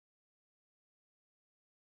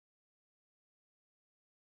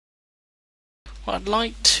Well, I'd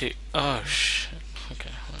like to. Oh shit. Okay.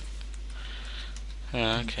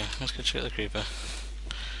 Right. Okay. Let's go check the creeper.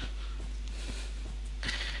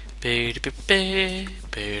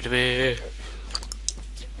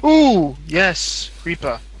 Ooh, yes,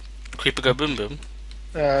 creeper. Creeper go boom boom.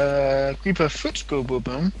 Creeper foot go boom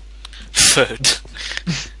boom. Foot.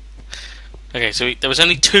 Okay, so there was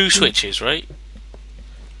only 2 switches, right?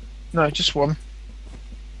 No, just one.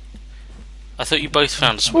 I thought you both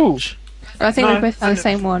found a switch. I think No, we both found the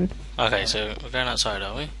same one. Okay, so we're going outside,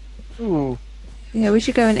 are we? Ooh. Yeah, we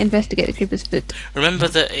should go and investigate the creeper's foot. Remember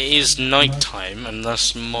that it is night time, and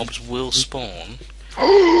thus mobs will spawn.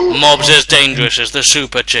 Mobs as dangerous as the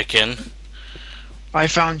super chicken. I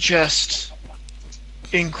found chest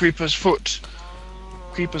in Creeper's foot.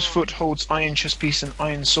 Creeper's foot holds iron chest piece and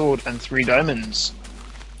iron sword and 3 diamonds.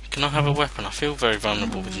 Can I have a weapon? I feel very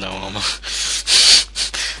vulnerable with no armor.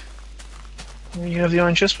 You have the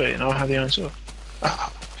iron chest plate and I'll have the iron sword.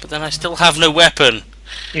 But then I still have no weapon.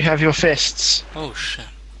 You have your fists. Oh shit.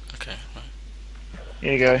 Okay. Right.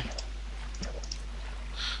 Here you go.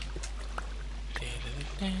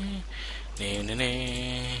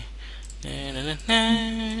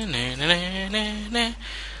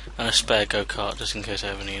 And a spare go-kart just in case I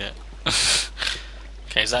ever need it.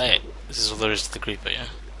 Okay, is that it? This is all there is to the creeper, yeah?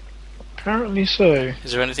 Apparently so.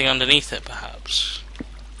 Is there anything underneath it, perhaps?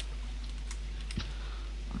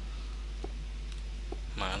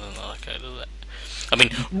 No, I don't like it, does it? I mean...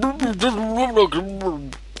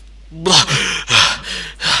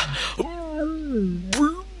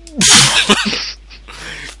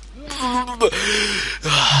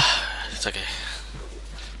 It's okay.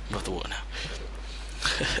 I'm above the water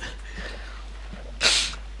now.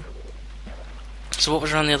 So what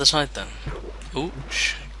was around the other side then? Ooh,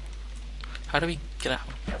 shit. How do we get out?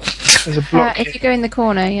 There's a block If here. you go in the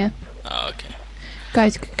corner, yeah. Oh, okay.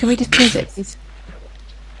 Guys, can we just pause it, please?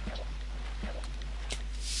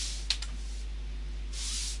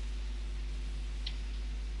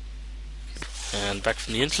 And back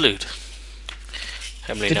from the interlude.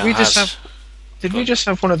 Emily Did now we just has... Did we just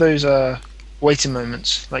have one of those waiting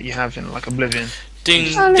moments like you have in like Oblivion?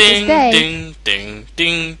 Ding, Oh, look, it's ding, day. ding, ding,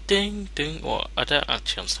 ding, ding, ding. What? I don't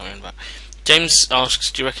actually understand about. James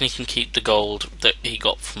asks, do you reckon he can keep the gold that he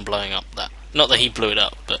got from blowing up that? Not that he blew it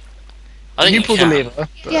up, but I think You he pull the can. lever.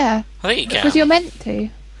 But Yeah, I think he can. because you're meant to.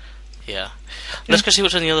 Yeah. Let's go see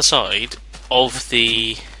what's on the other side of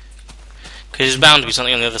the... Because there's bound to be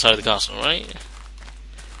something on the other side of the castle, right?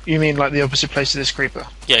 You mean like the opposite place to this creeper?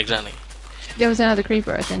 Yeah, exactly. There was another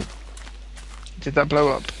creeper, I think. Did that blow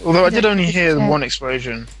up? Although I did only hear Yeah. one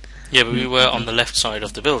explosion. Yeah, but we were on the left side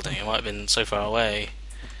of the building. It might have been so far away.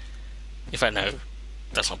 In fact, no.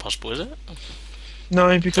 That's not possible, is it?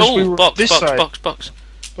 No, because we Oh, were box, this box, side.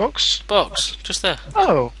 box. Box? Just there.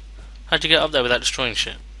 Oh, How'd you get up there without destroying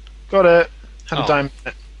shit? got it. Had Oh. a diamond.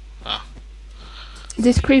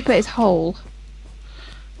 This creeper is whole.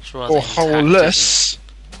 It's rather Or intact, holeless.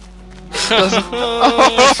 isn't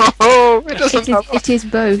Oh, it doesn't have. It is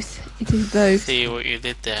both. It is it? both. See what you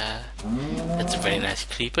did there. That's a very nice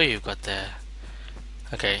creeper you've got there.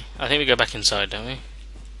 Okay, I think we go back inside, don't we?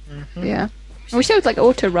 Yeah. I wish there was like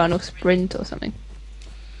auto run or sprint or something.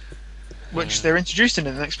 Which they're introduced in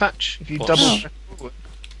the next patch. If you What? double Oh. check forward,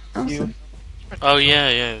 Awesome. you Oh yeah,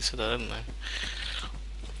 they said that, didn't they?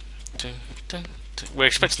 Dun, dun, dun. We're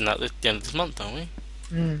expecting that at the end of this month, aren't we?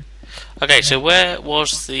 Mm. Okay, so where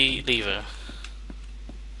was the lever?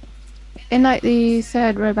 In like the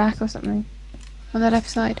third row back or something. On the left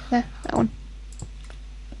side. There, that one.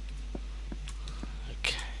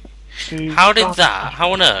 Okay. to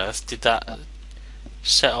How on earth did that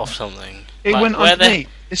set off something? It Like, went where underneath.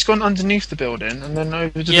 It's gone underneath the building and then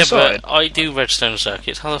over to Yeah, the side. but I do redstone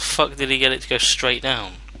circuits. How the fuck did he get it to go straight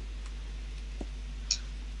down?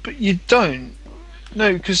 But you don't.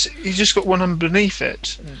 No, because you just got one underneath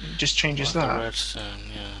it. And it just changes Like the that. redstone,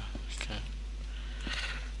 yeah. Okay.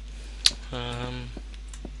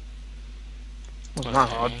 Wasn't that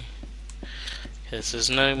hard. Okay. Yes, there's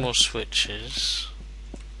no more switches.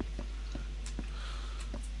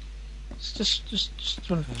 It's just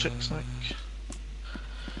one of the tricks, like.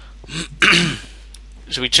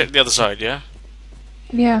 So we check the other side, yeah?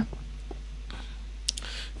 Yeah.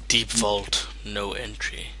 Deep vault, no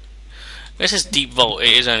entry. When it says deep vault, it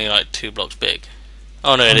is only like 2 blocks big.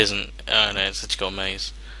 Oh no, it isn't. Oh no, it's actually got a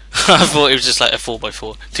maze. I thought it was just like a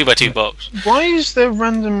 4x4, 2x2 box. Why is there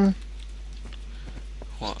random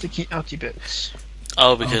What? sticky outy bits?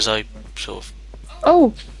 Oh, because I sort of...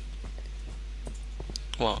 Oh!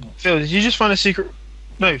 What? Phil, did you just find a secret?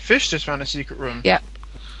 No, Fish just found a secret room. Yeah.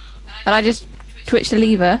 And I just twitched the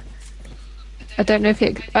lever. I don't know if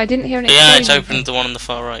it. I didn't hear an Yeah, it's explosion. opened the one on the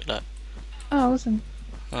far right. Look. Oh, awesome.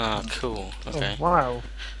 Ah, cool. Okay. Oh, wow.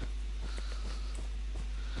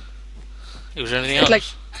 Was there anything It's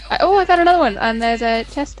else? like, oh, I found another one, and there's a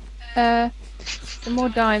chest, some more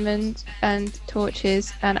diamonds and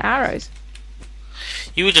torches and arrows.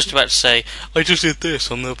 You were just about to say, I just did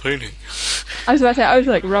this on the painting. I was about to say, I was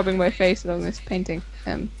like rubbing my face along this painting.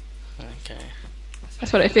 Okay.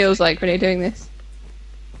 That's what it feels like when you're doing this.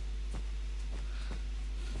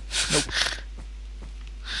 Nope.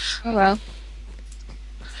 Oh well.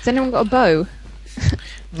 Has anyone got a bow?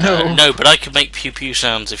 No. No, but I could make pew pew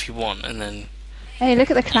sounds if you want, and then Hey, look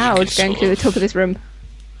at the clouds can going sort through the of- top of this room.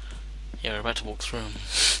 yeah, we're about to walk through them.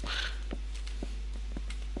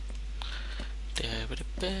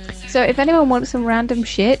 So if anyone wants some random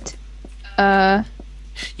shit,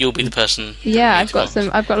 You'll be the person. yeah, who I've got needs one.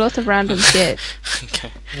 I've got lots of random shit.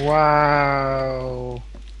 Okay. Wow.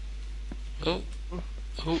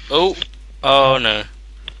 Oh no.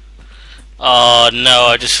 Oh no,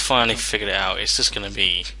 I just finally figured it out. It's just gonna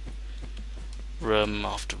be room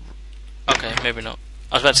after. Okay, maybe not.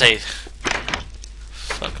 I was about to say.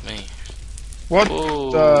 Fuck me. What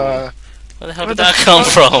Whoa. the? Where the hell Where did the that come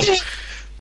fuck- from?